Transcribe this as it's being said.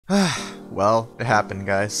Well, it happened,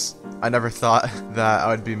 guys. I never thought that I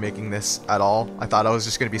would be making this at all. I thought I was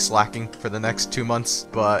just gonna be slacking for the next 2 months,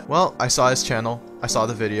 but, well, I saw his channel, I saw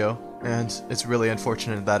the video, and it's really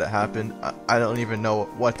unfortunate that it happened. I don't even know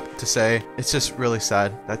what to say. It's just really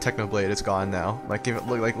sad that Technoblade is gone now. Like,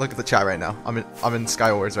 look at the chat right now. I'm in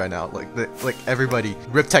Skywars right now. Like everybody,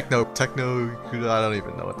 rip Techno. I don't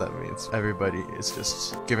even know what that means. Everybody is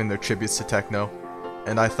just giving their tributes to Techno.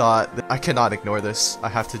 And I thought that I cannot ignore this. I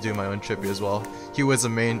have to do my own tribute as well. He was a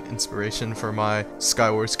main inspiration for my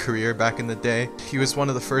Skywars career back in the day. He was one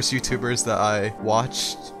of the first YouTubers that I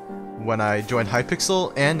watched when I joined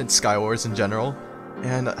Hypixel and in Skywars in general.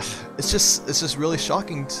 And it's just really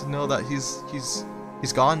shocking to know that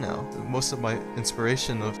he's gone now. Most of my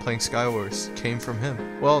inspiration of playing Skywars came from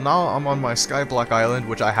him. Well, now I'm on my Skyblock Island,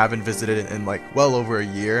 which I haven't visited in like well over a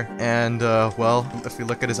year. And well, if we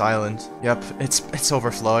look at his island, yep, it's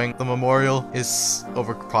overflowing. The memorial is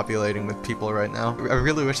overpopulating with people right now. I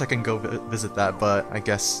really wish I can go visit that, but I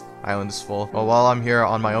guess island is full. Well, while I'm here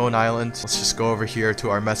on my own island, let's just go over here to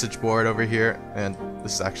our message board over here. And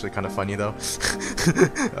this is actually kind of funny though.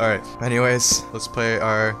 Alright, anyways, let's play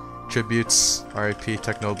our tributes. R.I.P.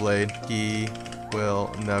 Technoblade. He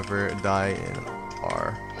will never die in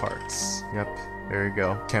our hearts. Yep, there you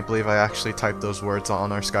go. Can't believe I actually typed those words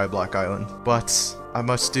on our Skyblock Island. But I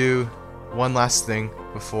must do one last thing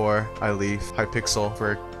before I leave Hypixel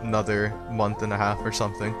for another month and a half or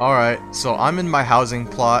something. Alright, so I'm in my housing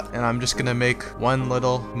plot and I'm just gonna make one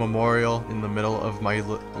little memorial in the middle of my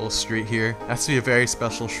little street here. That's to be a very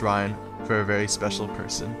special shrine for a very special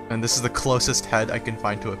person. And this is the closest head I can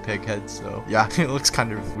find to a pig head, so yeah, it looks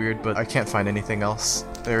kind of weird, but I can't find anything else.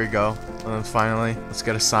 There we go. And then finally, let's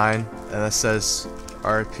get a sign that says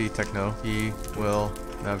R.I.P. Techno. He will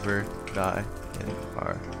never die in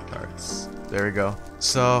our hearts. There we go.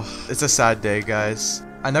 So, it's a sad day, guys.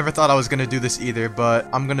 I never thought I was gonna do this either, but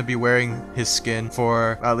I'm gonna be wearing his skin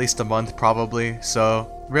for at least a month probably.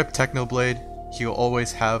 So, rip Technoblade. He'll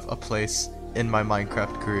always have a place in my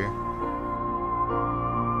Minecraft career.